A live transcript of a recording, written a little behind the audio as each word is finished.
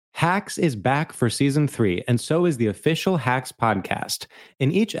Hacks is back for season 3, and so is the official Hacks podcast.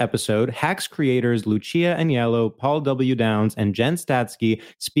 In each episode, Hacks creators Lucia Aniello, Paul W. Downs, and Jen Statsky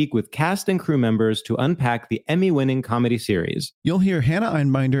speak with cast and crew members to unpack the Emmy-winning comedy series. You'll hear Hannah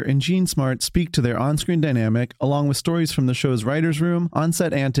Einbinder and Gene Smart speak to their on-screen dynamic, along with stories from the show's writer's room,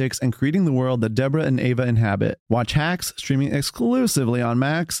 on-set antics, and creating the world that Deborah and Ava inhabit. Watch Hacks, streaming exclusively on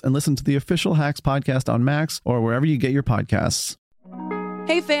Max, and listen to the official Hacks podcast on Max or wherever you get your podcasts.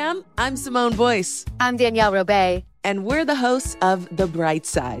 Hey fam, I'm Simone Boyce. I'm Danielle Robay. And we're the hosts of The Bright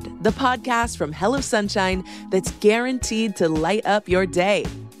Side, the podcast from Hello Sunshine that's guaranteed to light up your day.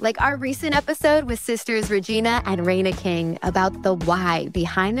 Like our recent episode with sisters Regina and Raina King about the why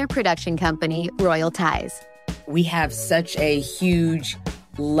behind their production company, Royal Ties. We have such a huge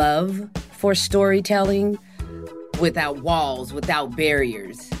love for storytelling without walls, without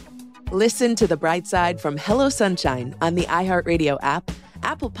barriers. Listen to The Bright Side from Hello Sunshine on the iHeartRadio app,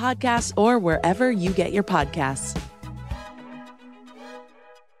 Apple Podcasts, or wherever you get your podcasts.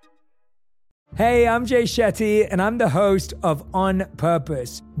 Hey, I'm Jay Shetty, and I'm the host of On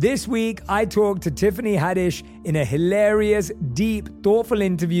Purpose. This week, I talked to Tiffany Haddish in a hilarious, deep, thoughtful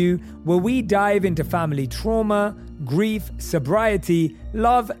interview where we dive into family trauma, grief, sobriety,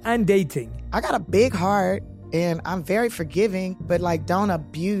 love, and dating. I got a big heart, and I'm very forgiving, but don't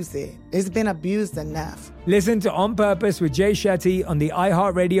abuse it. It's been abused enough. Listen to On Purpose with Jay Shetty on the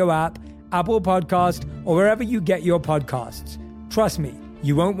iHeartRadio app, Apple Podcast, or wherever you get your podcasts. Trust me,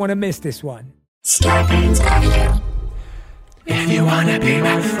 you won't want to miss this one. Scarpins Avenue. If you wanna be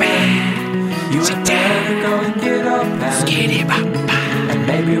my friend, you and me go and get up and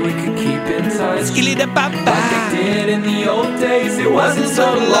maybe we could keep in touch. Like they did in the old days. It wasn't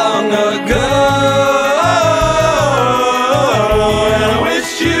so long ago. And I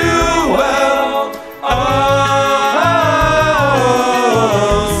wish you well.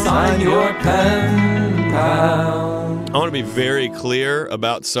 Oh, sign your pen pal. I want to be very clear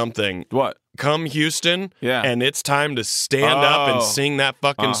about something. What? Come Houston, yeah, and it's time to stand up and sing that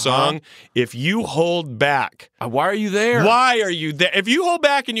fucking song. If you hold back... why are you there? Why are you there? If you hold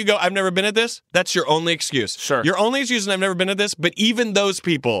back and you go, I've never been at this, that's your only excuse. Sure. Your only excuse is I've never been at this, but even those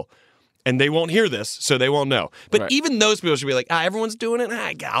people... And they won't hear this, so they won't know. But even those people should be like, everyone's doing it.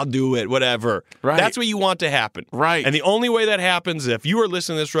 I'll do it, whatever. Right. That's what you want to happen. Right. And the only way that happens is if you are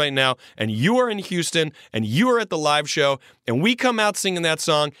listening to this right now, and you are in Houston, and you are at the live show, and we come out singing that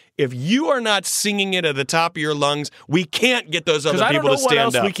song, if you are not singing it at the top of your lungs, we can't get those other people to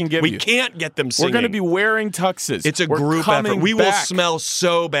stand up. We can't get them singing. We're going to be wearing tuxes. It's a group effort. We will smell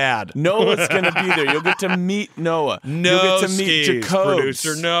so bad. Noah's going to be there. You'll get to meet Noah. No, you'll get to meet Jacobs.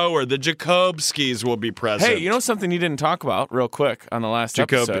 Producer Noah, or the Jacobskis will be present. Hey, you know something you didn't talk about real quick on the last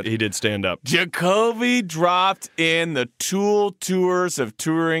episode? He did stand up. Jacoby dropped in the Tool Tours of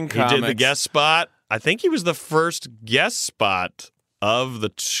Touring Comics. He did the guest spot. I think he was the first guest spot of the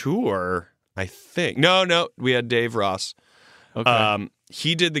tour, I think. No, we had Dave Ross. Okay.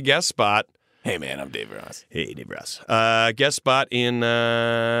 He did the guest spot. Hey, man, I'm Dave Ross. Hey, Dave Ross. Guest spot in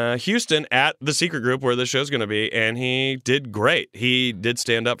Houston at the Secret Group where the show's going to be, and he did great. He did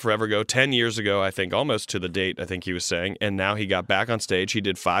stand up forever ago, 10 years ago, I think, almost to the date, I think he was saying, and now he got back on stage. He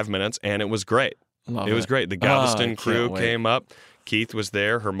did 5 minutes, and it was great. It was great. The Galveston crew came up. Keith was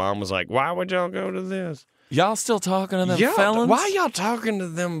there. Her mom was like, why would y'all go to this? Y'all still talking to them felons? Why y'all talking to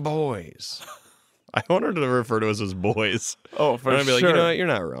them boys? I want her to refer to us as boys. Oh, for sure. I'd be like, sure. you know what? You're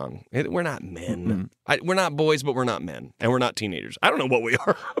not wrong. We're not men. We're not boys, but we're not men. And we're not teenagers. I don't know what we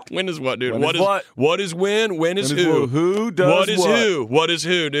are. When is what, dude? What is what? What is when? When is who? Who does what? What is what? who? What is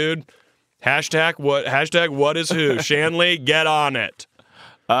who, dude? Hashtag what is who? Shanley, get on it.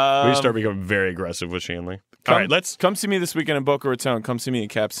 We start becoming very aggressive with Shanley. All right, let's come see me this weekend in Boca Raton. Come see me in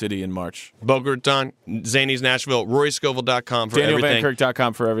Cap City in March. Boca Raton, Zanies Nashville, RoryScovel.com for everything.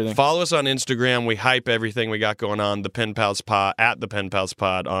 DanielVanKirk.com for everything. Follow us on Instagram. We hype everything we got going on. The Pen Pals Pod at the Pen Pals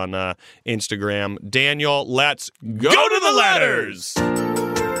Pod on Instagram. Daniel, let's go to the letters. God,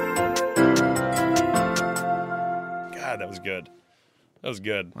 that was good. That was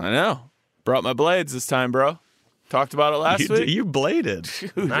good. I know. Brought my blades this time, bro. Talked about it last week. You bladed.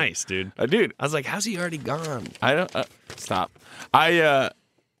 Dude. Nice, dude. Dude. I was like, how's he already gone? I don't... stop. When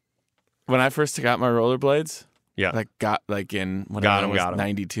I first got my rollerblades, yeah, got in when I was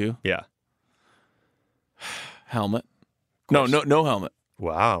 92. Yeah. Helmet. No helmet.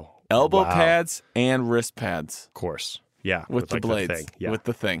 Wow. Elbow pads and wrist pads. Of course. Yeah. With the blades. The thing. Yeah. With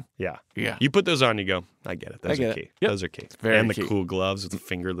the thing. Yeah. Yeah. You put those on, you go, I get it. Those are key. Yep. Those are key. Very and key. the cool gloves with the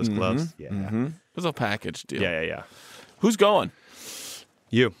fingerless gloves. Yeah. Mm-hmm. It was a package deal. Yeah. Who's going?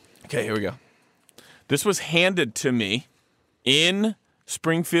 You. Okay, here we go. This was handed to me in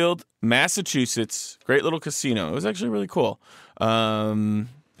Springfield, Massachusetts. Great little casino. It was actually really cool. The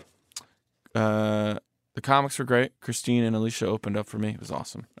comics were great. Christine and Alicia opened up for me. It was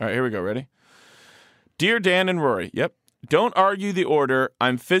awesome. All right, here we go. Ready? Dear Dan and Rory. Yep. Don't argue the order.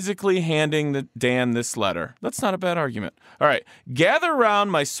 I'm physically handing Dan this letter. That's not a bad argument. All right. Gather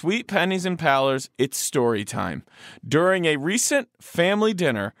round, my sweet pennies and pallors. It's story time. During a recent family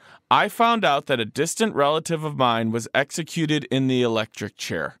dinner, I found out that a distant relative of mine was executed in the electric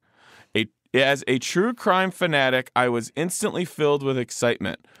chair. As a true crime fanatic, I was instantly filled with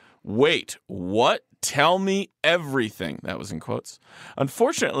excitement. Wait, what? Tell me everything. That was in quotes.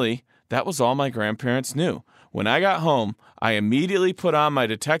 Unfortunately, that was all my grandparents knew. When I got home, I immediately put on my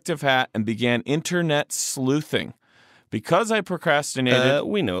detective hat and began internet sleuthing. Because I procrastinated...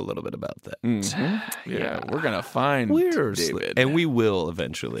 we know a little bit about that. Mm-hmm. Yeah, we're going to find David. And we will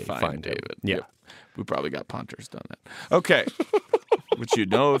eventually find David. Yeah. Yep. We probably got punters done that. Okay. Which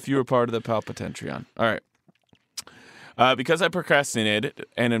you'd know if you were part of the Palpatentreon. All right. Because I procrastinated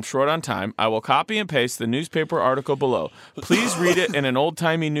and am short on time, I will copy and paste the newspaper article below. Please read it in an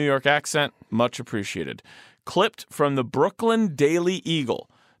old-timey New York accent. Much appreciated. Clipped from the Brooklyn Daily Eagle,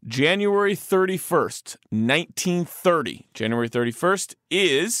 January 31st, 1930. January 31st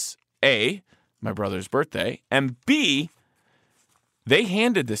is A, my brother's birthday, and B, they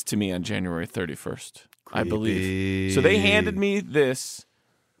handed this to me on January 31st, I believe. So they handed me this,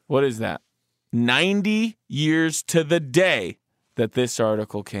 what is that? 90 years to the day that this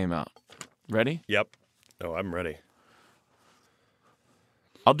article came out. Ready? Yep. Oh, I'm ready.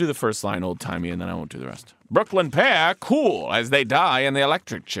 I'll do the first line old-timey, and then I won't do the rest. Brooklyn pair, cool as they die in the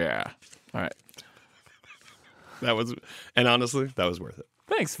electric chair. All right. And honestly, that was worth it.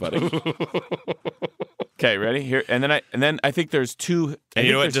 Thanks, buddy. Okay, ready? Here, and then I think there's two. And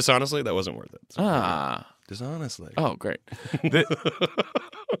you know what? Dishonestly, that wasn't worth it. So dishonestly. Oh, great.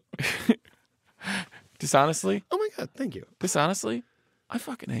 Dishonestly? Oh my God, thank you. Dishonestly? I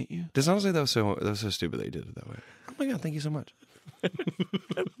fucking hate you. Dishonestly, that was so stupid that you did it that way. Oh my God, thank you so much.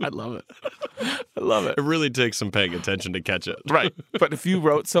 I love it. I love it. It really takes some paying attention to catch it. Right. But if you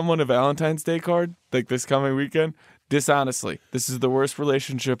wrote someone a Valentine's Day card, like this coming weekend, dishonestly, this is the worst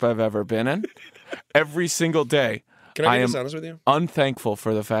relationship I've ever been in. Every single day, Can I be dishonest with you? Unthankful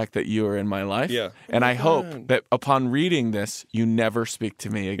for the fact that you are in my life. Yeah. And I hope that upon reading this, you never speak to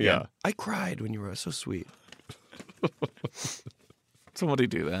me again. Yeah. I cried when you were so sweet. Somebody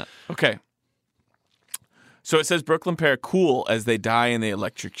do that. Okay. So it says Brooklyn pair cool as they die in the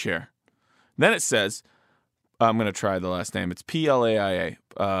electric chair. Then it says, I'm going to try the last name. It's Plaia.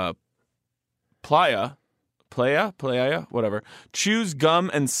 Playa, whatever. Chews gum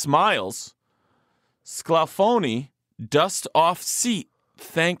and smiles. Sclafoni, dust off seat.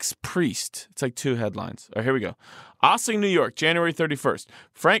 Thanks priest. It's like two headlines. All right, here we go. Ossing, New York, January 31st.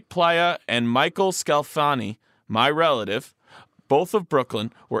 Frank Playa and Michael Scalfani, my relative, both of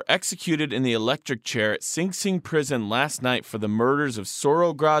Brooklyn, were executed in the electric chair at Sing Sing Prison last night for the murders of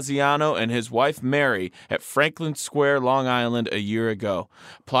Soro Graziano and his wife Mary at Franklin Square, Long Island, a year ago.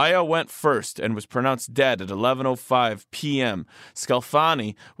 Playa went first and was pronounced dead at 11:05 p.m.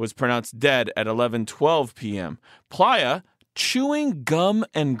 Scalfani was pronounced dead at 11:12 p.m. Playa, chewing gum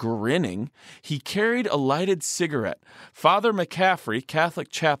and grinning, he carried a lighted cigarette. Father McCaffrey, Catholic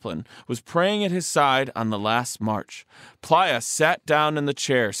chaplain, was praying at his side on the last march. Playa sat down in the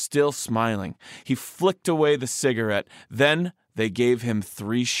chair, still smiling. He flicked away the cigarette. Then they gave him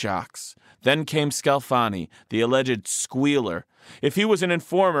 3 shocks. Then came Scalfani, the alleged squealer. If he was an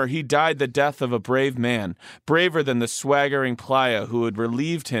informer, he died the death of a brave man, braver than the swaggering Playa who had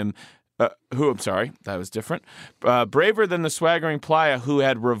relieved him. That was different. Braver than the swaggering Playa who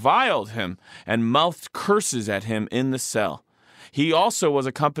had reviled him and mouthed curses at him in the cell. He also was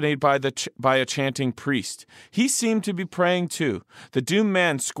accompanied by a chanting priest. He seemed to be praying too. The doomed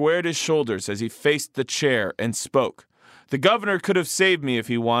man squared his shoulders as he faced the chair and spoke. The governor could have saved me if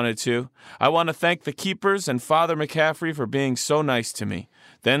he wanted to. I want to thank the keepers and Father McCaffrey for being so nice to me.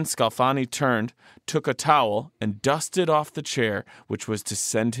 Then Scalfani turned, took a towel, and dusted off the chair, which was to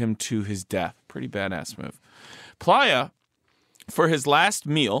send him to his death. Pretty badass move. Playa, for his last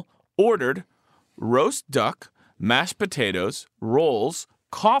meal, ordered roast duck, mashed potatoes, rolls,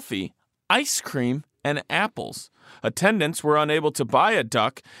 coffee, ice cream, and apples. Attendants were unable to buy a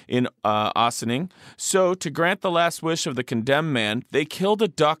duck in Ossining, so to grant the last wish of the condemned man, they killed a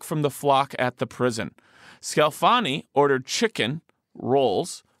duck from the flock at the prison. Scalfani ordered chicken,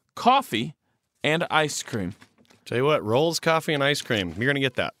 rolls, coffee, and ice cream. Tell you what, rolls, coffee, and ice cream. You're going to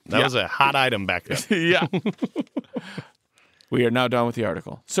get that. That was a hot item back then. Yeah. We are now done with the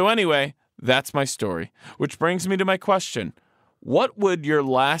article. So anyway, that's my story, which brings me to my question. What would your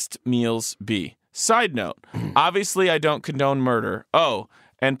last meals be? Side note, obviously I don't condone murder. Oh,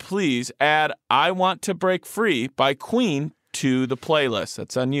 and please add I Want to Break Free by Queen to the playlist.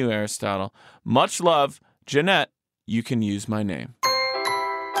 That's on you, Aristotle. Much love. Jeanette, you can use my name.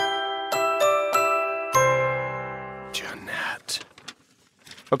 Jeanette.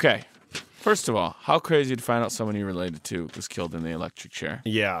 Okay. First of all, how crazy to find out someone you related to was killed in the electric chair.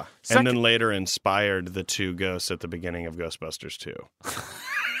 Yeah. Second- And then later inspired the two ghosts at the beginning of Ghostbusters 2.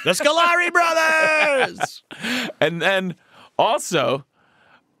 The Scolari brothers! And then also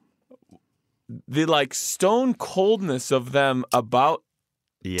the like stone coldness of them about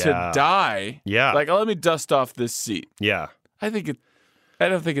to die. Yeah. Like, let me dust off this seat. Yeah. I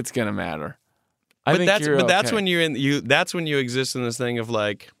don't think it's gonna matter. But that's when that's when you exist in this thing of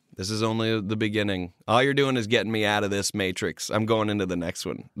like, this is only the beginning. All you're doing is getting me out of this matrix. I'm going into the next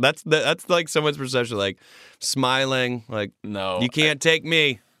one. That's like someone's perception, like smiling, like, no, you can't take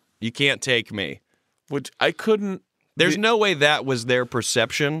me. You can't take me. Which I couldn't. There's no way that was their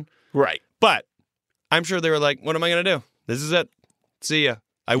perception. Right. But I'm sure they were like, what am I going to do? This is it. See ya.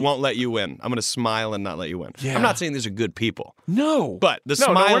 I won't let you win. I'm going to smile and not let you win. Yeah. I'm not saying these are good people. No. But the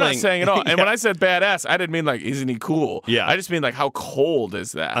smiling. No, we're not saying at all. And Yeah. when I said badass, I didn't mean like, isn't he cool? Yeah. I just mean like, how cold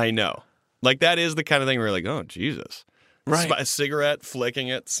is that? I know. Like, that is the kind of thing where you're like, oh, Jesus. Right. A cigarette, flicking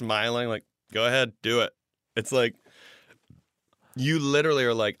it, smiling, like, go ahead, do it. It's like, you literally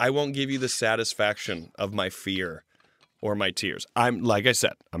are like, I won't give you the satisfaction of my fear or my tears. Like I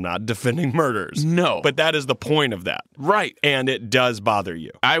said, I'm not defending murders. No. But that is the point of that. Right. And it does bother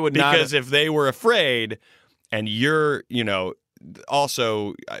you. I would not. Because if they were afraid and you're,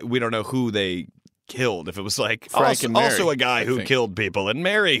 also, we don't know who they killed. If it was like Frank and Mary, also a guy I who think. killed people and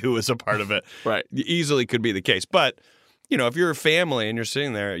Mary who was a part of it. Right. Easily could be the case. But, if you're a family and you're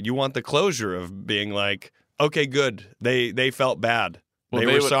sitting there, you want the closure of being like, okay, good. They felt bad. Well,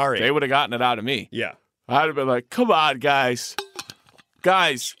 they were sorry. They would have gotten it out of me. Yeah. I'd have been like, come on, guys.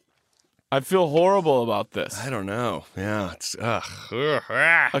 Guys, I feel horrible about this. I don't know. Yeah. It's,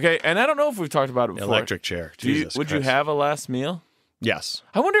 Okay, and I don't know if we've talked about it before. Electric chair. Jesus Would you Christ. have a last meal? Yes.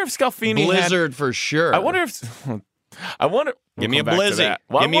 I wonder if Scalfini Blizzard for sure. I wonder if... Give me a come back to Blizzy. that.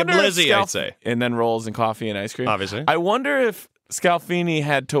 Well, Give me I a wonder if Blizzy, I'd say. And then rolls and coffee and ice cream. Obviously. I wonder if Scalfini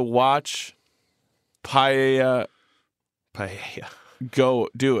had to watch Paella go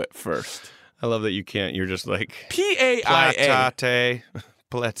do it first. I love that you can't. You're just like... P-A-I-A. Platate.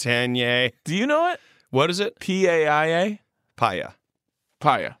 Platanier. Do you know it? What is it? P-A-I-A? Paya.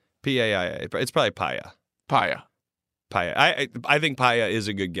 Paya. P-A-I-A. It's probably Paya. Paya. Paya. I think Paya is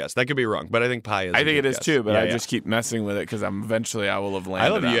a good guess. That could be wrong, but I think Paya is I a think good it is guess. too, but Yeah, I yeah. just keep messing with it because eventually I will have landed I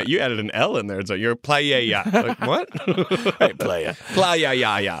love on you. it. You added an L in there. It's like you're playa. Like, what? Hey, playa.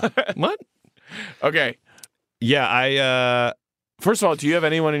 Playa. What? Okay. Yeah, First of all, do you have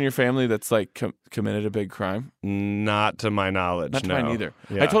anyone in your family that's like committed a big crime? not to my knowledge. Not to no. mine either.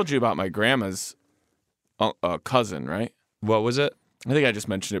 Yeah. I told you about my grandma's cousin, right? What was it? I think I just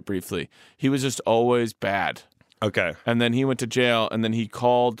mentioned it briefly. He was just always bad. Okay. And then he went to jail, and then he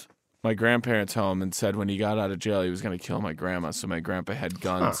called my grandparents home and said when he got out of jail, he was going to kill my grandma. So my grandpa had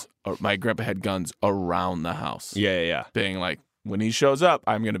guns. Or my grandpa had guns around the house. Yeah. Being like, when he shows up,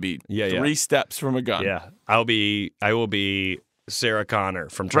 I'm going to be 3 steps from a gun. Yeah. I will be Sarah Connor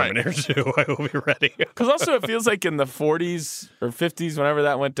from Terminator 2. I will be ready. Because also it feels like in the 40s or 50s, whenever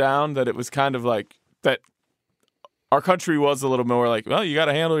that went down, that it was kind of like that our country was a little more like, well, you got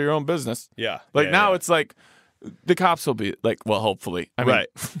to handle your own business. Yeah. Like Yeah, now yeah. it's like the cops will be like, well, hopefully. I mean, Right.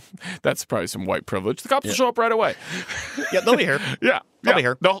 that's probably some white privilege. The cops will show up right away. Yeah, they'll be here. Yeah. They'll be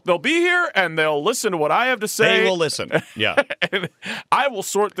here. They'll be here and they'll listen to what I have to say. They will listen. Yeah. And I will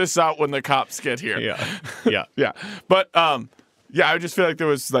sort this out when the cops get here. Yeah. Yeah. But I just feel like there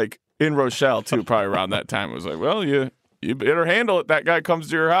was like in Rochelle too, probably around that time. It was like, well, you better handle it. That guy comes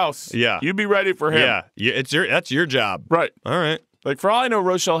to your house. Yeah. You be ready for him. Yeah. That's your job. Right. All right. Like for all I know,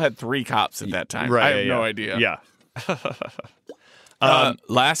 Rochelle had 3 cops at that time. Right. I have no idea. Yeah.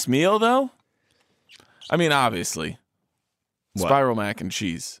 Last meal though? I mean, obviously. What? Spiral mac and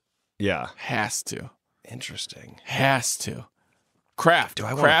cheese. Yeah. Has to. Interesting. Has to. Kraft. Do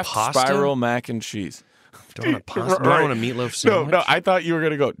I want Kraft pasta? spiral mac and cheese. Do I want a pasta? Do I want a meatloaf sandwich? No, I thought you were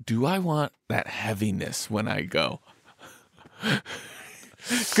going to go, do I want that heaviness when I go?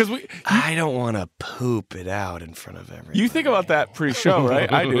 Because I don't want to poop it out in front of everyone. you think about that pre-show, right?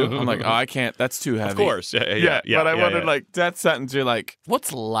 I do. I'm like, oh, I can't. That's too heavy. Of course. Yeah. But I wondered, like, that sentence, you're like,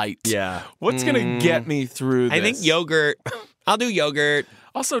 what's light? Yeah. What's going to get me through this? I think yogurt. I'll do yogurt.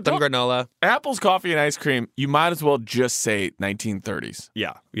 Also, Some granola. apples, coffee, and ice cream, you might as well just say 1930s.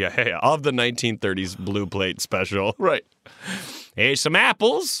 Yeah. Of the 1930s blue plate special. Right. Hey, some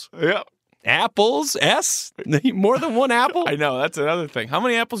apples. Yeah. Apples, S? More than one apple? I know, that's another thing. How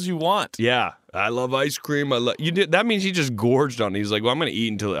many apples you want? Yeah. I love ice cream. That means he just gorged on it. He's like, well, I'm going to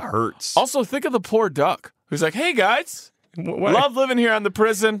eat until it hurts. Also, think of the poor duck who's like, hey, guys, love living here on the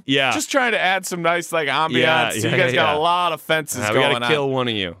prison. Yeah. Just trying to add some nice, like, ambiance. Yeah, You guys got a lot of fences we going gotta on. kill one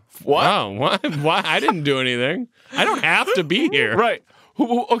of you. What? Oh, what? Why? I didn't do anything. I don't have to be here. Right.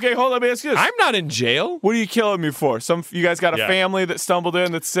 Okay, hold on. Let me ask you this. I'm not in jail. What are you killing me for? You guys got a Yeah. family that stumbled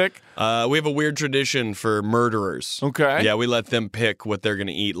in that's sick? We have a weird tradition for murderers. Okay. Yeah, we let them pick what they're going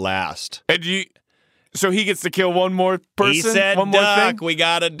to eat last. And so he gets to kill one more person? He said, one more duck, thing? we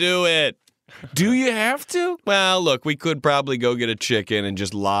got to do it. Do you have to? Well, look, we could probably go get a chicken and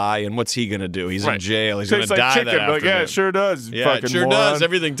just lie, and what's he going to do? He's in Right. jail. He's going to Tastes like die chicken. that Like, afternoon. yeah, it sure does. Yeah, fucking it sure moron. does.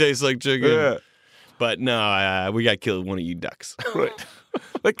 Everything tastes like chicken. Yeah. But no, we got to kill one of you ducks. Right.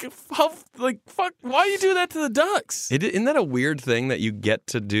 Fuck, why you do that to the ducks? Isn't that a weird thing that you get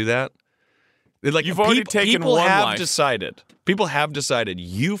to do that? Like, You've already taken people one have life. decided. People have decided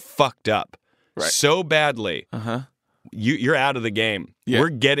you fucked up so badly. Uh-huh. You're out of the game. Yeah.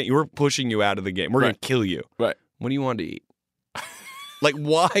 We're pushing you out of the game. We're gonna kill you. Right. What do you want to eat? Like,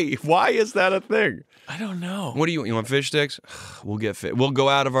 why? Why is that a thing? I don't know. What do you want? You want fish sticks? We'll get fish. We'll go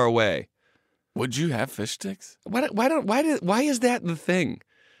out of our way. Would you have fish sticks? Why is that the thing?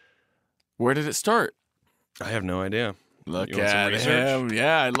 Where did it start? I have no idea. Look You want some at research? him.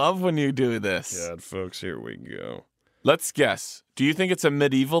 Yeah, I love when you do this. God, folks, here we go. Let's guess. Do you think it's a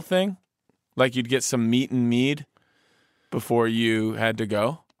medieval thing? Like you'd get some meat and mead before you had to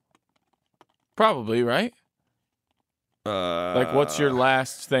go? Probably, right? Like, what's your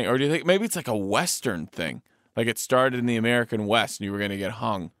last thing? Or do you think maybe it's like a Western thing? Like it started in the American West and you were going to get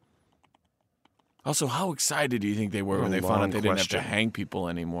hung. Also, how excited do you think they were What when a they found out long they didn't have to question. hang people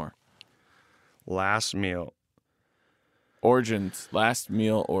anymore? Last meal. Origins. Last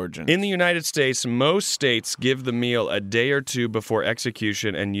meal origins. In the United States, most states give the meal a day or two before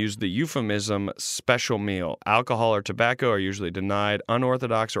execution and use the euphemism special meal. Alcohol or tobacco are usually denied.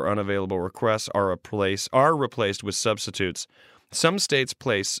 Unorthodox or unavailable requests are replaced with substitutes. Some states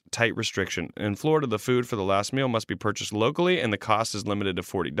place tight restriction. In Florida, the food for the last meal must be purchased locally, and the cost is limited to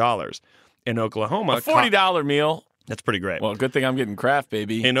 $40. In Oklahoma, a $40 meal. That's pretty great. Well, good thing I'm getting Kraft,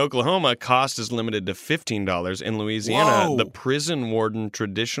 baby. In Oklahoma, cost is limited to $15. In Louisiana, Whoa. the prison warden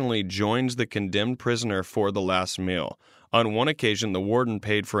traditionally joins the condemned prisoner for the last meal. On one occasion, the warden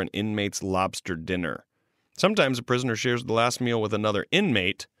paid for an inmate's lobster dinner. Sometimes a prisoner shares the last meal with another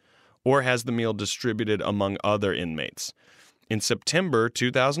inmate or has the meal distributed among other inmates. In September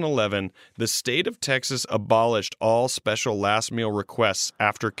 2011, the state of Texas abolished all special last meal requests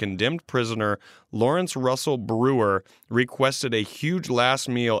after condemned prisoner Lawrence Russell Brewer requested a huge last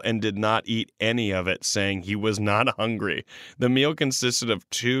meal and did not eat any of it, saying he was not hungry. The meal consisted of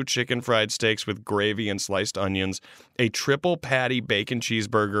 2 chicken fried steaks with gravy and sliced onions, a triple patty bacon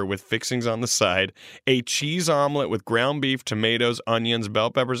cheeseburger with fixings on the side, a cheese omelet with ground beef, tomatoes, onions,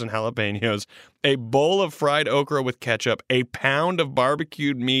 bell peppers, and jalapenos, a bowl of fried okra with ketchup, a pound of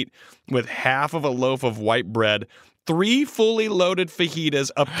barbecued meat with half of a loaf of white bread, 3 fully loaded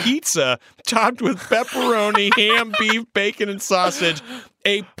fajitas, a pizza topped with pepperoni, ham, beef, bacon, and sausage,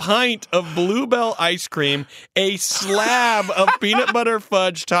 a pint of Bluebell ice cream, a slab of peanut butter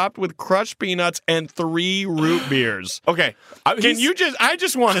fudge topped with crushed peanuts, and 3 root beers. Okay. I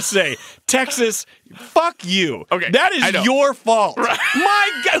just want to say, Texas, fuck you. Okay, That I know. is your fault. Right.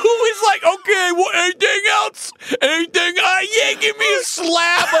 My God, who is like, okay, well, anything else? Yeah, give me a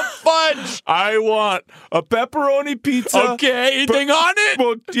slab of fudge. I want a pepperoni pizza. Okay, anything on it?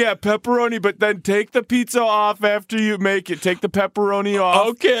 Well, yeah, pepperoni, but then take the pizza off after you make it. Take the pepperoni off.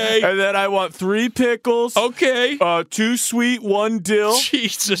 Okay. And then I want 3 pickles. Okay. 2 sweet, 1 dill.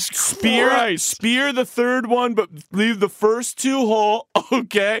 Jesus Spear the 3rd one, but leave the first 2 whole.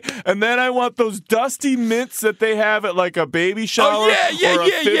 Okay. And then I want those dusty mints that they have at like a baby shower or a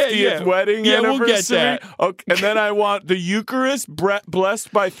 50th wedding Yeah, we'll get anniversary. that. Okay. And then I want the Eucharist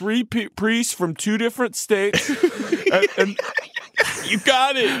blessed by 3 priests from 2 different states. and You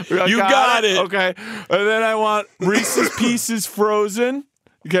got it. I You got it. Okay. And then I want Reese's Pieces frozen.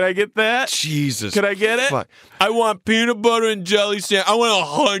 Can I get that? Jesus. Can I get it? Fuck. I want peanut butter and jelly sandwich. I want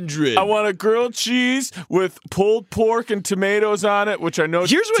 100. I want a grilled cheese with pulled pork and tomatoes on it, which I know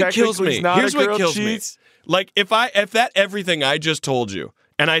Here's what kills technically me. is not Here's a what grilled kills cheese. me. Like if that everything I just told you,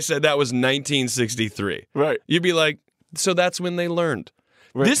 and I said that was 1963, Right. you'd be like, so that's when they learned.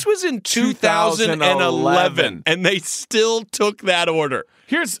 This was in 2011, and they still took that order.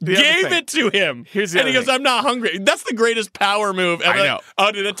 Here's the Gave it to him. Here's the and he other goes, I'm not hungry. That's the greatest power move ever. I know.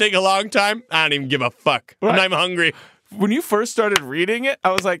 Oh, did it take a long time? I don't even give a fuck. Right. I'm hungry. When you first started reading it,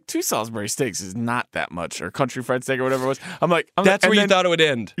 I was like, 2 Salisbury steaks is not that much, or country fried steak or whatever it was. That's where you thought it would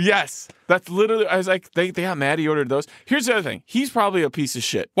end. Yes. That's literally, I was like, they got mad he ordered those. Here's the other thing. He's probably a piece of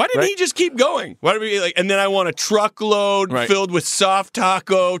shit. Why didn't he just keep going? Why did he and then I want a truckload filled with soft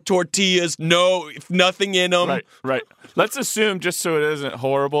taco tortillas, nothing in them. Right. Let's assume, just so it isn't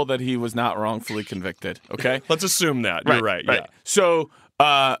horrible, that he was not wrongfully convicted, okay? Let's assume that. You're right. Yeah. So,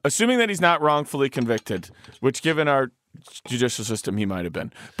 assuming that he's not wrongfully convicted, which given our judicial system, he might have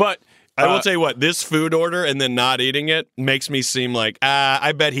been. But I will tell you what, this food order and then not eating it makes me seem like,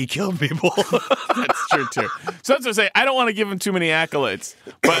 I bet he killed people. That's true, too. So that's what I say. I don't want to give him too many accolades,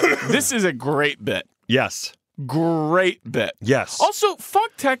 but this is a great bit. Yes. Great bit. Yes. Also,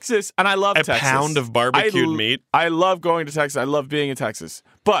 fuck Texas, and I love Texas. A pound of barbecued meat. I love going to Texas. I love being in Texas.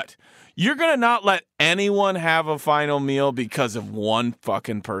 But you're going to not let anyone have a final meal because of one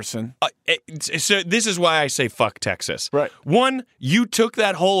fucking person? So this is why I say fuck Texas. Right. One, you took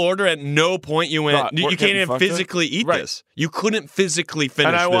that whole order. At no point you went, you can't even physically eat this. You couldn't physically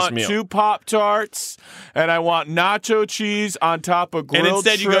finish this meal. And I want 2 Pop-Tarts, and I want nacho cheese on top of grilled And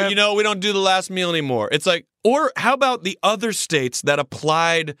instead shrimp. you go, we don't do the last meal anymore. It's like, or how about the other states that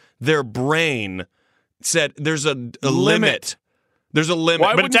applied their brain, said there's a limit. There's a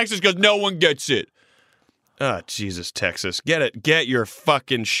limit. But Texas goes, no one gets it. Oh, Jesus, Texas. Get your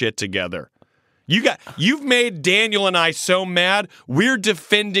fucking shit together. You've made Daniel and I so mad, we're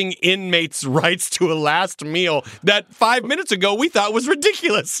defending inmates' rights to a last meal that 5 minutes ago we thought was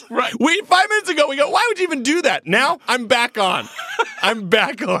ridiculous. Right. 5 minutes ago we go, why would you even do that? Now I'm back on. I'm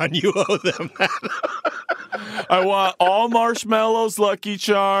back on. You owe them that. I want all marshmallows, Lucky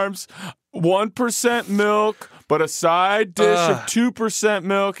Charms, 1% milk, but a side dish of 2%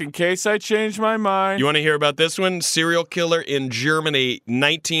 milk in case I change my mind. You want to hear about this one? Serial killer in Germany,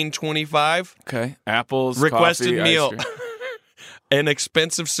 1925. Okay. Apples, requested coffee, meal. An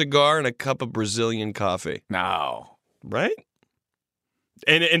expensive cigar and a cup of Brazilian coffee. No. Right?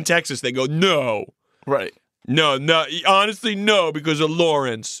 And in Texas, they go, no. Right. No. Honestly, no, because of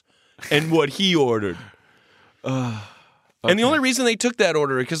Lawrence and what he ordered. And the only reason they took that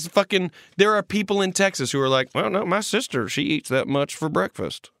order is because there are people in Texas who are like, well, no, my sister, she eats that much for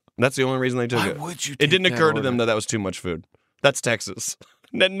breakfast. That's the only reason they took it. Why would you It didn't take occur that to them order? that was too much food. That's Texas.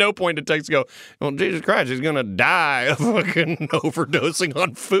 At no point did Texas go, well, Jesus Christ, he's going to die of fucking overdosing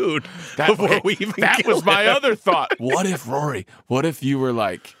on food before we even That kill was my him. other thought. What if you were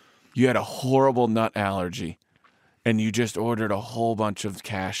like, you had a horrible nut allergy and you just ordered a whole bunch of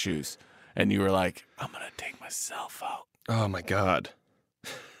cashews and you were like, I'm going to take myself out. Oh, my God.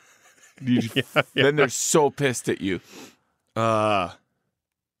 Then they're so pissed at you. Uh,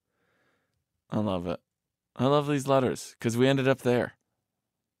 I love it. I love these letters because we ended up there.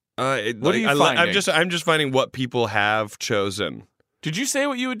 What are you I'm finding? just finding what people have chosen. Did you say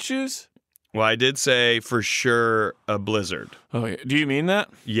what you would choose? Well, I did say for sure a Blizzard. Oh, yeah. Do you mean that?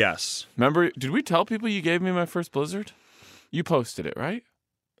 Yes. Remember, did we tell people you gave me my first Blizzard? You posted it, right?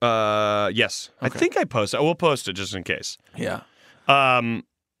 Yes. Okay. I think I posted. We'll post it just in case. Yeah.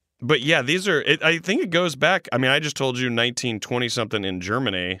 But yeah, these are. I think it goes back. I mean, I just told you 1920 something in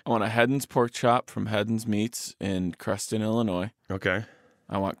Germany. I want a Hedden's pork chop from Hedden's Meats in Creston, Illinois. Okay.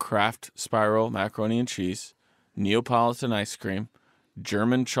 I want Kraft Spiral macaroni and cheese, Neapolitan ice cream,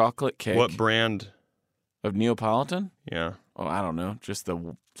 German chocolate cake. What brand of Neapolitan? Yeah. Oh, I don't know. Just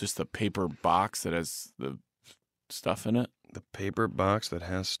the paper box that has the stuff in it. The paper box that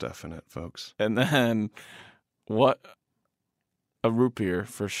has stuff in it, folks. And then what? A root beer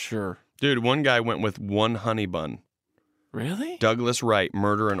for sure. Dude, one guy went with one honey bun. Really? Douglas Wright,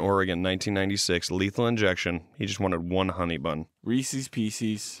 murder in Oregon, 1996, lethal injection. He just wanted one honey bun. Reese's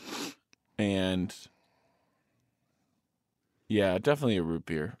Pieces, and yeah, definitely a root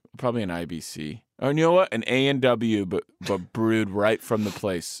beer. Probably an IBC. Oh, you know what? An A&W, but brewed right from the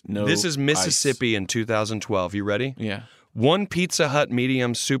place. No. This is Mississippi ice. in 2012. You ready? Yeah. One Pizza Hut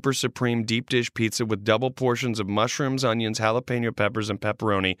medium super supreme deep dish pizza with double portions of mushrooms, onions, jalapeno peppers, and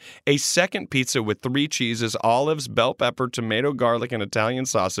pepperoni. A second pizza with 3 cheeses, olives, bell pepper, tomato, garlic, and Italian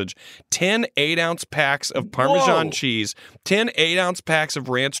sausage. 10 8-ounce packs of Parmesan cheese. 10 8-ounce packs of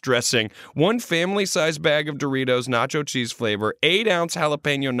ranch dressing. 1 family-sized bag of Doritos nacho cheese flavor. 8-ounce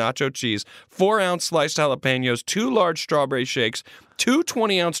jalapeno nacho cheese. 4-ounce sliced jalapenos. 2 large strawberry shakes. 2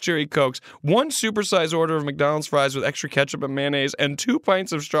 20-ounce cherry Cokes, 1 supersized order of McDonald's fries with extra ketchup and mayonnaise, and 2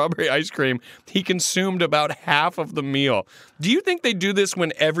 pints of strawberry ice cream. He consumed about half of the meal. Do you think they do this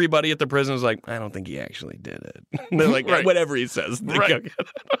when everybody at the prison is like, I don't think he actually did it? They're like, Right. whatever he says. Right.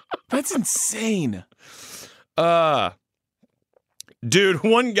 That's insane. Dude,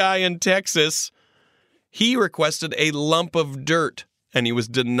 one guy in Texas, he requested a lump of dirt, and he was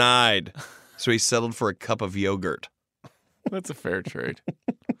denied. So he settled for a cup of yogurt. That's a fair trade.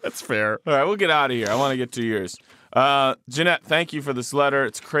 That's fair. All right, we'll get out of here. I want to get to yours. Jeanette, thank you for this letter.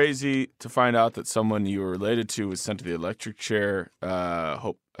 It's crazy to find out that someone you were related to was sent to the electric chair.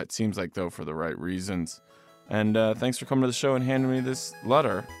 Hope it seems like, though, for the right reasons. And thanks for coming to the show and handing me this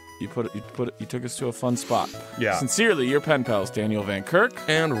letter. You took us to a fun spot. Yeah. Sincerely, your pen pals, Daniel Van Kirk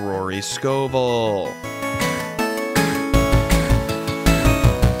and Rory Scovel.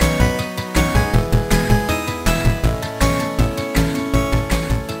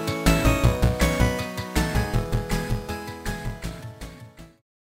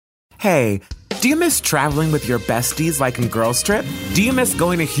 Hey, do you miss traveling with your besties like in Girls Trip? Do you miss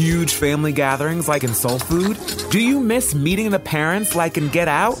going to huge family gatherings like in Soul Food? Do you miss meeting the parents like in Get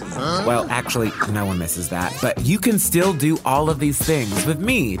Out? Well, actually, no one misses that. But you can still do all of these things with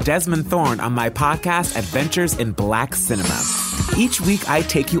me, Desmond Thorne, on my podcast, Adventures in Black Cinema. Each week, I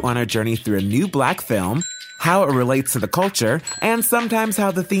take you on a journey through a new Black film, how it relates to the culture, and sometimes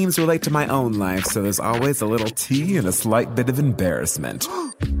how the themes relate to my own life, so there's always a little tea and a slight bit of embarrassment.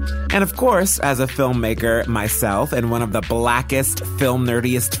 And of course, as a filmmaker myself and one of the blackest,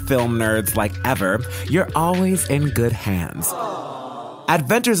 nerdiest film nerds like ever, you're always in good hands.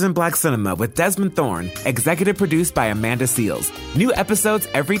 Adventures in Black Cinema with Desmond Thorne, executive produced by Amanda Seales. New episodes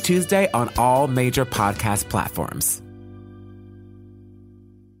every Tuesday on all major podcast platforms.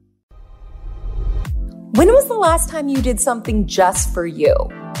 When was the last time you did something just for you?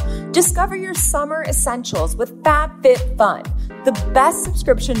 Discover your summer essentials with FabFitFun, the best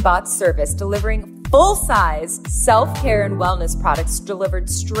subscription box service delivering full-size self-care and wellness products delivered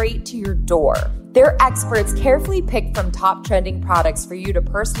straight to your door. Their experts carefully pick from top trending products for you to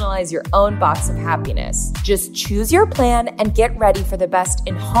personalize your own box of happiness. Just choose your plan and get ready for the best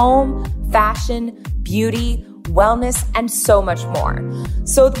in home, fashion, beauty, wellness, and so much more.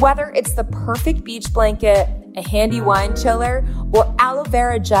 So whether it's the perfect beach blanket, a handy wine chiller, or aloe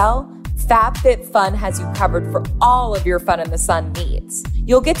vera gel, FabFitFun has you covered for all of your fun in the sun needs.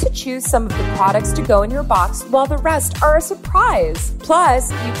 You'll get to choose some of the products to go in your box while the rest are a surprise.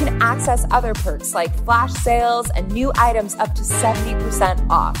 Plus, you can access other perks like flash sales and new items up to 70%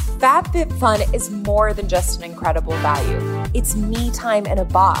 off. FabFitFun is more than just an incredible value. It's me time in a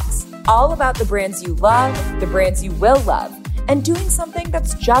box. All about the brands you love, the brands you will love, and doing something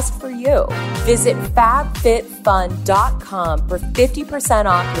that's just for you. Visit FabFitFun.com for 50%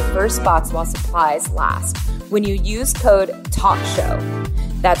 off your first box while supplies last when you use code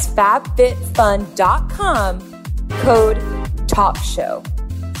TALKSHOW. That's FabFitFun.com, code TALKSHOW.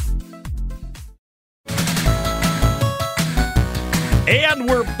 And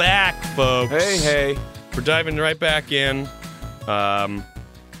we're back, folks. Hey. We're diving right back in.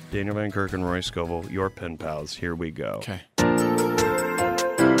 Daniel Van Kirk and Rory Scovel, your pen pals. Here we go. Okay.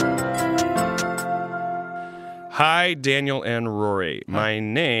 Hi, Daniel and Rory. My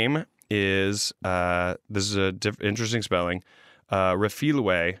name is, this is a interesting spelling,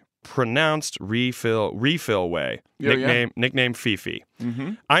 Refilwe, pronounced Refilwe, nickname Fifi.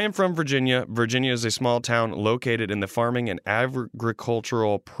 Mm-hmm. I am from Virginia. Virginia is a small town located in the farming and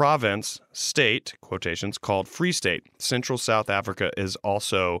agricultural province, state, quotations, called Free State. Central South Africa is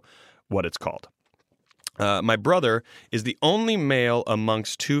also what it's called. My brother is the only male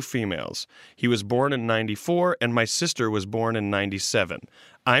amongst 2 females. He was born in 94, and my sister was born in 97.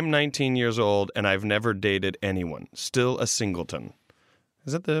 I'm 19 years old, and I've never dated anyone. Still a singleton.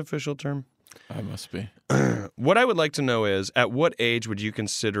 Is that the official term? I must be. What I would like to know is, at what age would you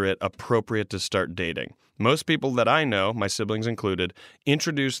consider it appropriate to start dating? Most people that I know, my siblings included,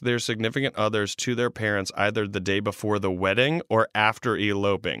 introduce their significant others to their parents either the day before the wedding or after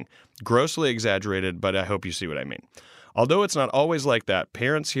eloping. Grossly exaggerated, but I hope you see what I mean. Although it's not always like that,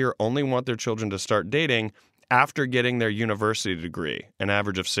 parents here only want their children to start dating after getting their university degree, an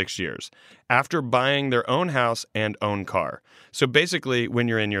average of 6 years, after buying their own house and own car. So basically, when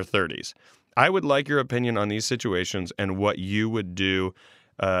you're in your 30s. I would like your opinion on these situations and what you would do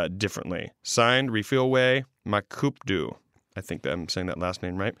differently. Signed, Refilwe Makupdu. I think that I'm saying that last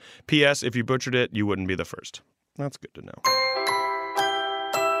name right. P.S. If you butchered it, you wouldn't be the first. That's good to know.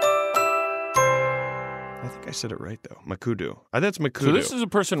 I think I said it right, though. Makudu. That's Makudu. So this is a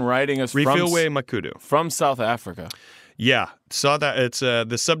person writing us Refilwe Makudu. from South Africa. Yeah, saw that. It's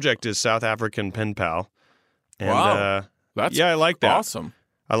the subject is South African pen pal. And, wow, that's I like that. Awesome.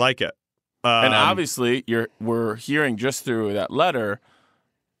 I like it. And obviously, we're hearing just through that letter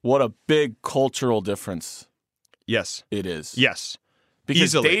what a big cultural difference. Yes, it is. Yes, because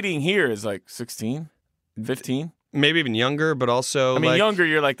easily. Dating here is like 16, 15. Maybe even younger, but also I mean, like, younger.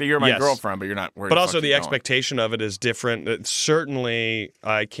 You're like you're my yes. girlfriend, but you're not. But also the expectation of it is different. Certainly,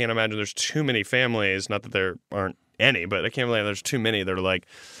 I can't imagine there's too many families. Not that there aren't any, but I can't imagine there's too many that are like,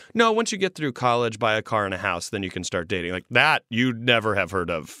 no, once you get through college, buy a car and a house, then you can start dating. Like that, you'd never have heard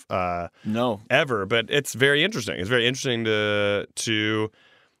of. No, ever. But it's very interesting. It's very interesting to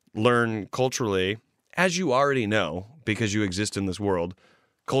learn culturally, as you already know, because you exist in this world.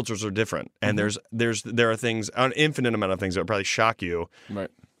 Cultures are different, and there are things, an infinite amount of things that would probably shock you, right?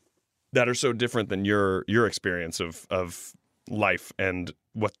 That are so different than your experience of life and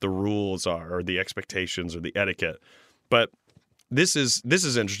what the rules are, or the expectations, or the etiquette. But this is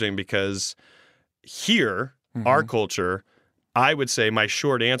interesting because here, our culture, I would say my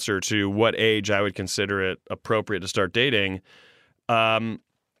short answer to what age I would consider it appropriate to start dating.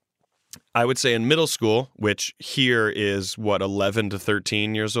 I would say in middle school, which here is 11 to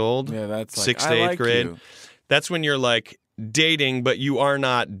 13 years old. Yeah, that's like, 6th to 8th grade. You. That's when you're like dating, but you are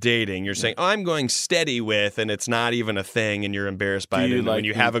not dating. You're saying, "Oh, I'm going steady with," and it's not even a thing, and you're embarrassed by it. And when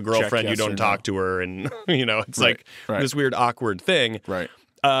you have a girlfriend, you don't talk to her, and it's like this weird, awkward thing. Right.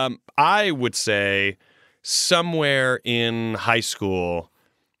 I would say somewhere in high school,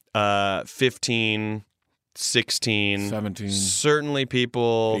 15. 16, 17, certainly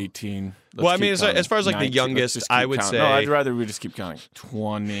people 18. Well, I mean, as far as like 19, the youngest, I would say. No, I'd rather we just keep counting.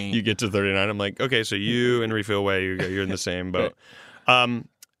 20. You get to 39. I'm like, okay, so you and Refill Way, you're in the same boat.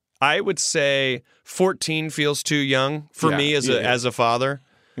 I would say 14 feels too young for me as a father.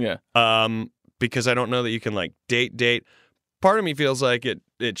 Yeah. Because I don't know that you can like date. Part of me feels like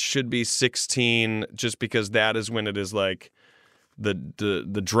it should be 16, just because that is when it is like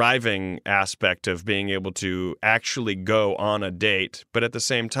the driving aspect of being able to actually go on a date. But at the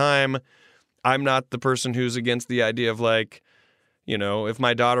same time, I'm not the person who's against the idea of like, if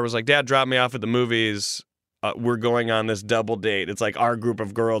my daughter was like, "Dad, drop me off at the movies, we're going on this double date." It's like our group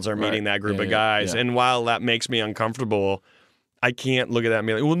of girls are meeting that group of guys. And while that makes me uncomfortable, I can't look at that and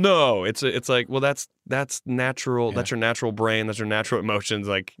be like, well, no. It's like, well, that's natural. Yeah. That's your natural brain. That's your natural emotions.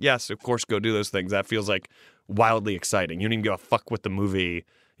 Like, yes, of course, go do those things. That feels like wildly exciting. You don't even give a fuck with the movie.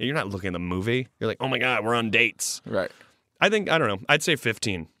 You're not looking at the movie. You're like, oh my God, we're on dates. Right. I don't know. I'd say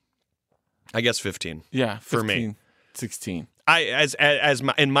 15. I guess 15. Yeah, 15, for me. 16.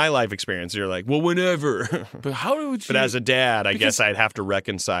 In my life experience, you're like, well, whenever. But how would you? But as a dad, I guess I'd have to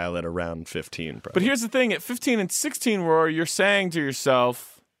reconcile it around 15. Probably. But here's the thing: at 15 and 16, Rory, you're saying to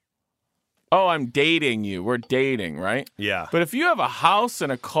yourself, "Oh, I'm dating you. We're dating, right?" Yeah. But if you have a house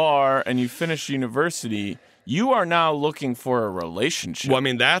and a car and you finish university, you are now looking for a relationship. Well, I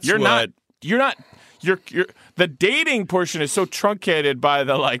mean, You're the dating portion is so truncated by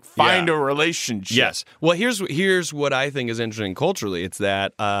the find a relationship. Yes. Well, here's what I think is interesting culturally. It's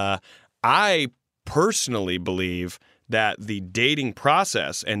that I personally believe that the dating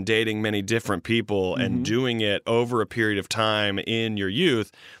process and dating many different people and doing it over a period of time in your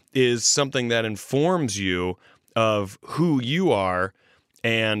youth is something that informs you of who you are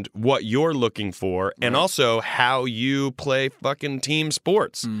and what you're looking for, and also how you play fucking team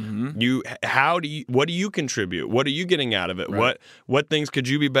sports. What do you contribute? What are you getting out of it? Right. What things could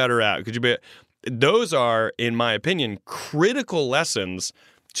you be better at? Those are, in my opinion, critical lessons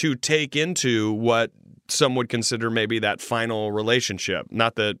to take into what some would consider maybe that final relationship.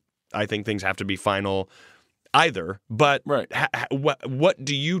 Not that I think things have to be final either, but what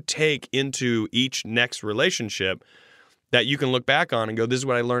do you take into each next relationship that you can look back on and go, this is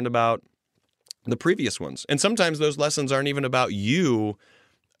what I learned about the previous ones. And sometimes those lessons aren't even about you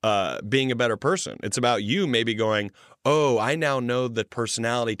being a better person. It's about you maybe going, oh, I now know the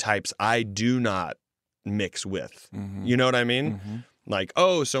personality types I do not mix with. You know what I mean? Like,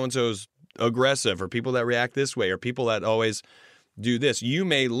 oh, so-and-so's aggressive, or people that react this way, or people that always do this. You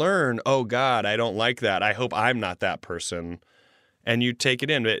may learn, oh, God, I don't like that. I hope I'm not that person. And you take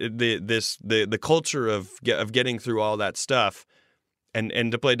it in. The culture of getting through all that stuff,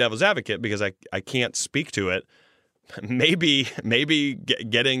 and to play devil's advocate, because I can't speak to it, maybe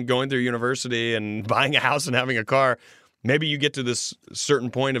going through university and buying a house and having a car, maybe you get to this certain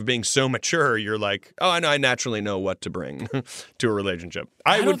point of being so mature, you're like, oh, I naturally know what to bring to a relationship.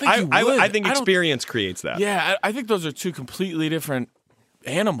 I think experience creates that. Yeah, I think those are two completely different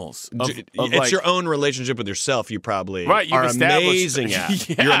animals. It's your own relationship with yourself. You probably you've are established- amazing at.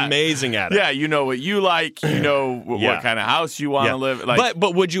 Yeah. You're amazing at it. Yeah, you know what you like. You know what kind of house you want to live. Like,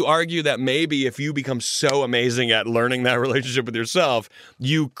 but would you argue that maybe if you become so amazing at learning that relationship with yourself,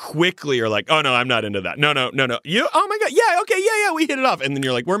 you quickly are like, oh no, I'm not into that. No. You, oh my god, yeah, okay, yeah, we hit it off, and then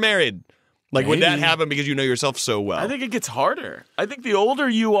you're like, we're married. Like, would that happen because you know yourself so well? I think it gets harder. I think the older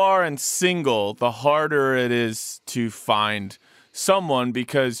you are and single, the harder it is to find someone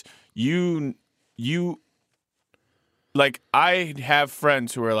because you like, I have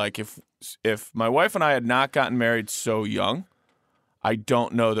friends who are like, if my wife and I had not gotten married so young, I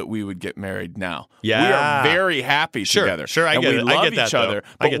don't know that we would get married now. Yeah. We are very happy together. Sure, I and get we it. love I get that, each other.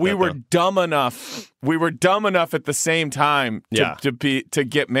 though. But we were dumb enough. We were dumb enough at the same time to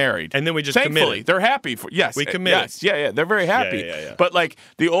get married. And then we just Thankfully, committed. they're happy for We committed. Yes, yeah, they're very happy. Yeah. But like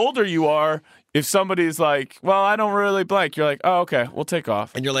the older you are, if somebody's like, well, I don't really blank, you're like, oh, okay, we'll take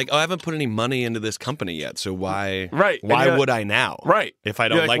off. And you're like, oh, I haven't put any money into this company yet, so why? Right. Why would I now? Right. If I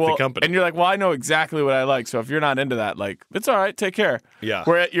don't like the company. And you're like, well, I know exactly what I like, so if you're not into that, like, it's all right, take care. Yeah.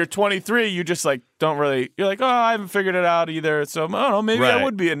 Where you're 23, you just like don't really. You're like, oh, I haven't figured it out either, so I don't know, maybe I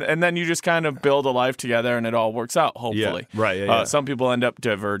would be. And then you just kind of build a life together, and it all works out. Hopefully. Yeah. Right. Yeah. Some people end up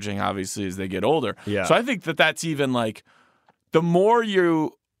diverging, obviously, as they get older. Yeah. So I think that's even like the more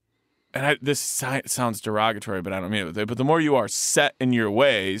you. And this sounds derogatory, but I don't mean it. But the more you are set in your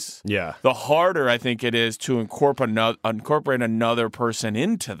ways, the harder I think it is to incorporate another person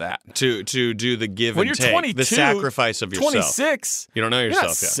into that. To do the give when and you're take, 22, the sacrifice of yourself. 26, you don't know you're yourself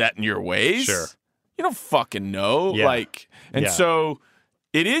not yet. set in your ways. Sure, you don't fucking know. Yeah. So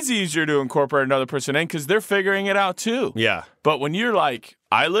it is easier to incorporate another person in because they're figuring it out too. Yeah. But when you're like,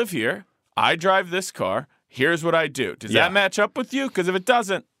 I live here, I drive this car. Here's what I do. Does that match up with you? Because if it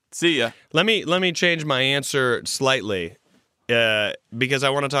doesn't. See ya. Let me change my answer slightly because I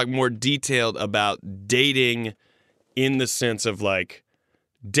want to talk more detailed about dating in the sense of like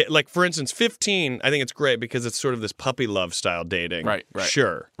for instance, 15. I think it's great because it's sort of this puppy love style dating. Right.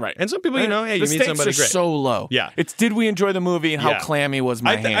 Sure. Right. And some people, hey, you meet somebody are great. So low. Yeah. It's did we enjoy the movie and how clammy was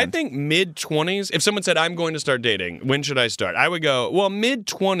my hand? I think mid-20s. If someone said I'm going to start dating, when should I start? I would go, well,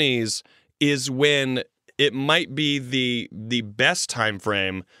 mid-20s is when it might be the best time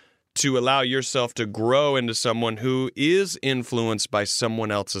frame to allow yourself to grow into someone who is influenced by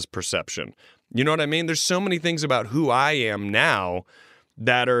someone else's perception. You know what I mean? There's so many things about who I am now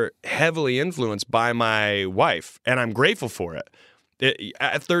that are heavily influenced by my wife, and I'm grateful for it.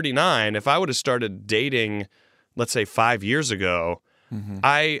 At 39, if I would have started dating, let's say 5 years ago,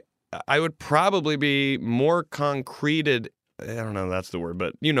 I would probably be more concreted. I don't know if that's the word,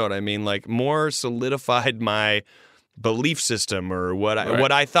 but you know what I mean? Like more solidified my belief system or what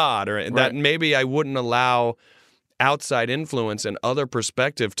I thought, or that maybe I wouldn't allow outside influence and other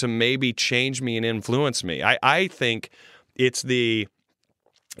perspective to maybe change me and influence me. I think it's the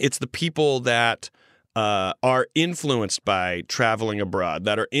people that are influenced by traveling abroad,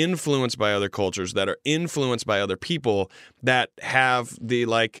 that are influenced by other cultures, that are influenced by other people, that have the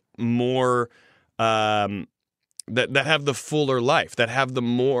like more that have the fuller life, that have the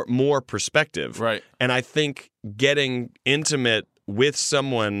more perspective. Right. And I think getting intimate with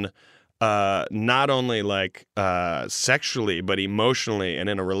someone, not only like sexually, but emotionally and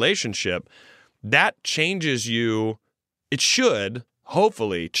in a relationship, that changes you. It should,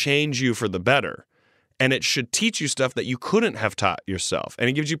 hopefully, change you for the better. And it should teach you stuff that you couldn't have taught yourself. And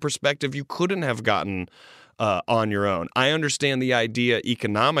it gives you perspective you couldn't have gotten on your own. I understand the idea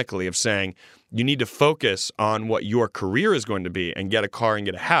economically of saying, you need to focus on what your career is going to be and get a car and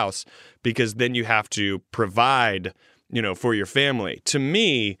get a house because then you have to provide, for your family. To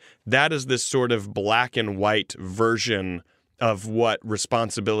me, that is this sort of black and white version of what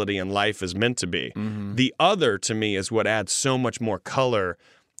responsibility in life is meant to be. Mm-hmm. The other, to me, is what adds so much more color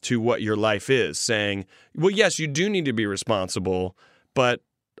to what your life is, saying, well, yes, you do need to be responsible, but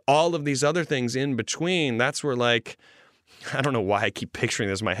all of these other things in between, that's where I don't know why I keep picturing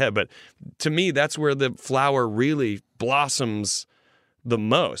this in my head, but to me, that's where the flower really blossoms the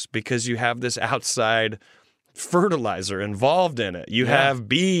most because you have this outside fertilizer involved in it. You have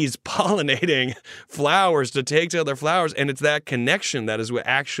bees pollinating flowers to take to other flowers, and it's that connection that is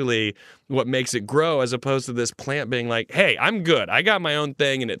what makes it grow, as opposed to this plant being like, hey, I'm good. I got my own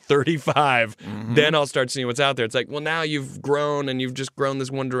thing, and at 35, then I'll start seeing what's out there. It's like, well, now you've grown, and you've just grown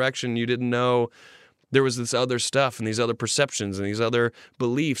this one direction. You didn't know there was this other stuff and these other perceptions and these other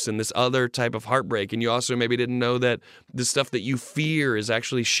beliefs and this other type of heartbreak. And you also maybe didn't know that the stuff that you fear is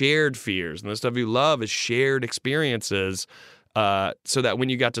actually shared fears and the stuff you love is shared experiences. So that when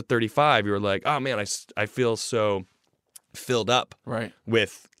you got to 35, you were like, oh man, I feel so filled up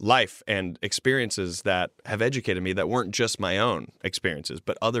with life and experiences that have educated me that weren't just my own experiences,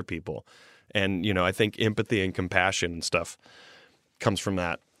 but other people. And, you know, I think empathy and compassion and stuff comes from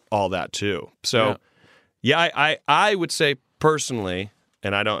all that too. So, I would say personally,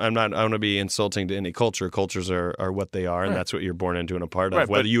 and I don't want to be insulting to any culture. Cultures are what they are, and that's what you're born into and a part of,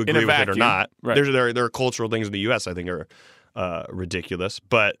 whether you agree with it or not. Right. There are cultural things in the U.S. I think are ridiculous.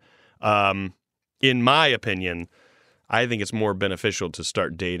 But in my opinion, I think it's more beneficial to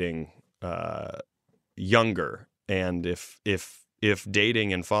start dating younger. And if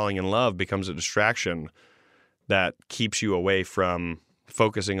dating and falling in love becomes a distraction that keeps you away from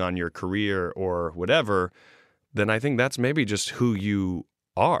focusing on your career or whatever, then I think that's maybe just who you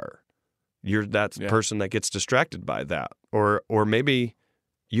are. You're that person that gets distracted by that. Or maybe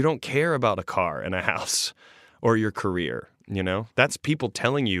you don't care about a car and a house or your career, you know? That's people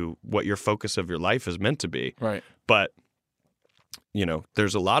telling you what your focus of your life is meant to be. Right. But, you know,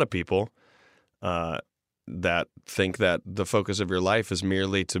 there's a lot of people that think that the focus of your life is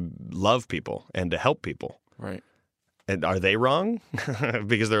merely to love people and to help people. Right. And are they wrong?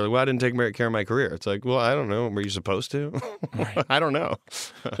 Because they're like, well, I didn't take care of my career. It's like, well, I don't know. Were you supposed to? Right. I don't know.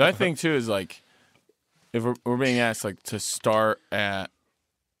 The other thing, too, is like, if we're being asked like to start at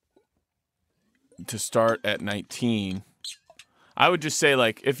 19, I would just say,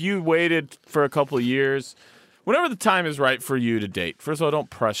 like, if you waited for a couple of years, whenever the time is right for you to date, first of all, don't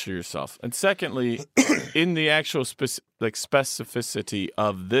pressure yourself. And secondly, in the actual specificity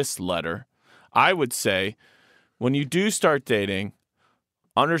of this letter, I would say, when you do start dating,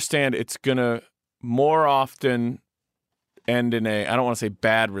 understand it's going to more often end in I don't want to say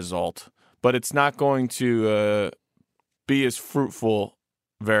bad result, but it's not going to be as fruitful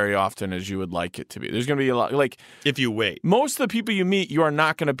very often as you would like it to be. There's going to be a lot, like... If you wait. Most of the people you meet, you are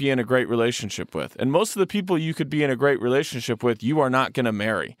not going to be in a great relationship with. And most of the people you could be in a great relationship with, you are not going to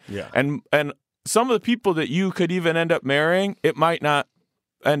marry. Yeah. And some of the people that you could even end up marrying, it might not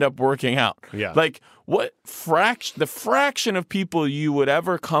end up working out. Yeah. Like, what the fraction of people you would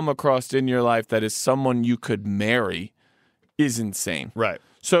ever come across in your life that is someone you could marry is insane. Right.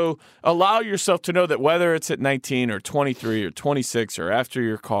 So allow yourself to know that whether it's at 19 or 23 or 26 or after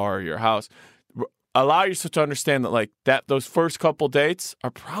your car or your house, allow yourself to understand that those first couple dates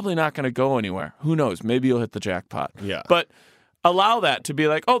are probably not going to go anywhere. Who knows? Maybe you'll hit the jackpot. Yeah. But allow that to be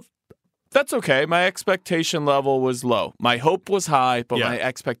like, oh, that's okay. My expectation level was low. My hope was high, but my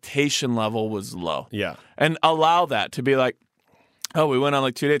expectation level was low. Yeah. And allow that to be like, oh, we went on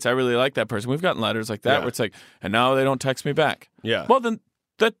like 2 dates. I really like that person. We've gotten letters like that where it's like, and now they don't text me back. Yeah. Well, then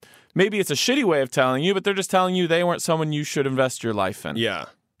that maybe it's a shitty way of telling you, but they're just telling you they weren't someone you should invest your life in. Yeah.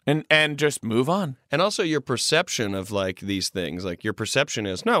 And just move on. And also your perception of like these things, like your perception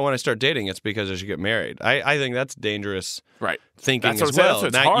is, no, when I start dating, it's because I should get married. I think that's dangerous thinking as well.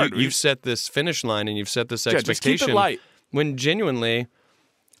 That's now hard. You've set this finish line and you've set this expectation. Just keep it light. When genuinely,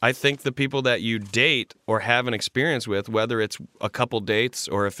 I think the people that you date or have an experience with, whether it's a couple dates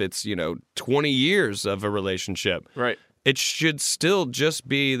or if it's, 20 years of a relationship, right? It should still just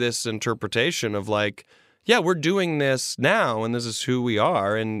be this interpretation of like, yeah, we're doing this now, and this is who we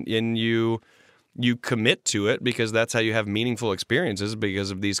are, and you commit to it because that's how you have meaningful experiences because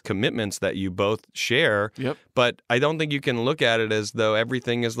of these commitments that you both share. Yep. But I don't think you can look at it as though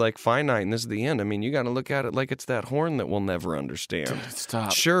everything is like finite and this is the end. I mean, you got to look at it like it's that horn that we'll never understand.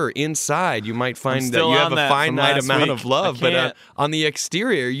 Stop. Sure, inside you might find that you have a finite amount of love, but on the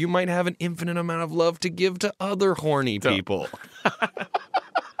exterior you might have an infinite amount of love to give to other horny people.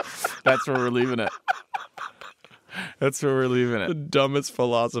 That's where we're leaving it. That's where we're leaving it. The dumbest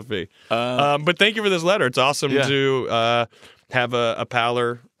philosophy. But thank you for this letter. It's awesome to have a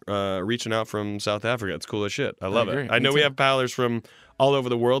paler reaching out from South Africa. It's cool as shit. I love it. I know we have palers from all over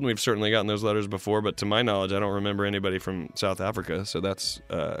the world, and we've certainly gotten those letters before, but to my knowledge, I don't remember anybody from South Africa, so that's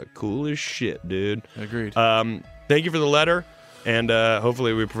cool as shit, dude. Agreed. Thank you for the letter, and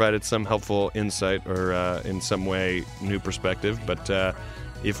hopefully we provided some helpful insight or in some way new perspective, but...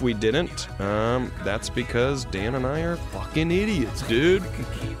 if we didn't, that's because Dan and I are fucking idiots, dude.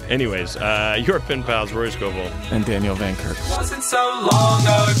 Anyways, your pen pals, Rory Scovel. And Daniel Van Kirk. Wasn't so long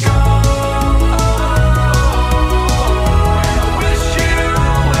ago.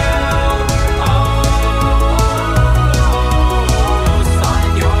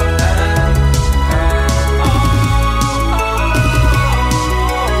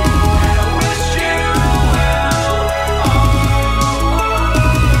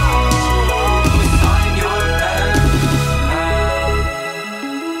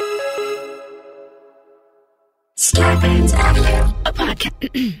 Scarpins Avenue,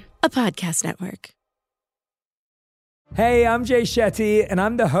 a podcast network. Hey, I'm Jay Shetty, and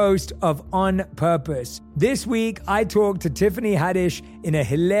I'm the host of On Purpose. This week, I talked to Tiffany Haddish in a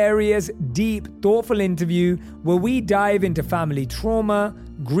hilarious, deep, thoughtful interview where we dive into family trauma,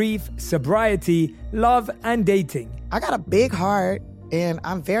 grief, sobriety, love, and dating. I got a big heart, and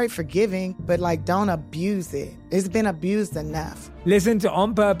I'm very forgiving, but don't abuse it. It's been abused enough. Listen to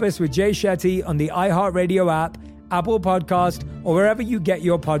On Purpose with Jay Shetty on the iHeartRadio app, Apple Podcast, or wherever you get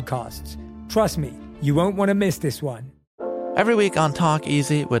your podcasts. Trust me, you won't want to miss this one. Every week on Talk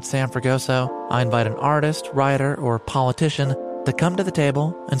Easy with Sam Fragoso, I invite an artist, writer, or politician to come to the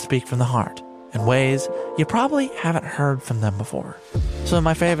table and speak from the heart in ways you probably haven't heard from them before. Some of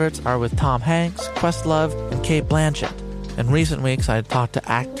my favorites are with Tom Hanks, Questlove, and Cate Blanchett. In recent weeks, I talked to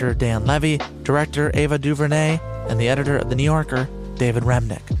actor Dan Levy, director Ava DuVernay, and the editor of The New Yorker, David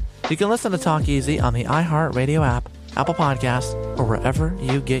Remnick. You can listen to Talk Easy on the iHeartRadio app, Apple Podcasts, or wherever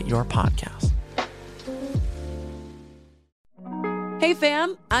you get your podcasts. Hey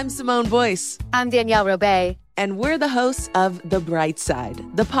fam, I'm Simone Boyce. I'm Danielle Robay. And we're the hosts of The Bright Side,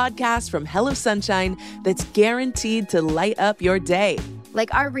 the podcast from Hello Sunshine that's guaranteed to light up your day.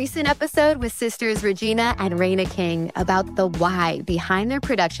 Like our recent episode with sisters Regina and Raina King about the why behind their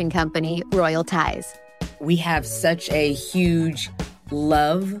production company, Royal Ties. We have such a huge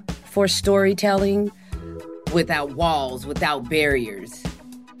love for storytelling without walls, without barriers.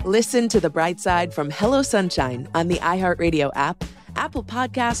 Listen to The Bright Side from Hello Sunshine on the iHeartRadio app, Apple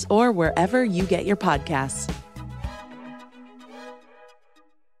Podcasts, or wherever you get your podcasts.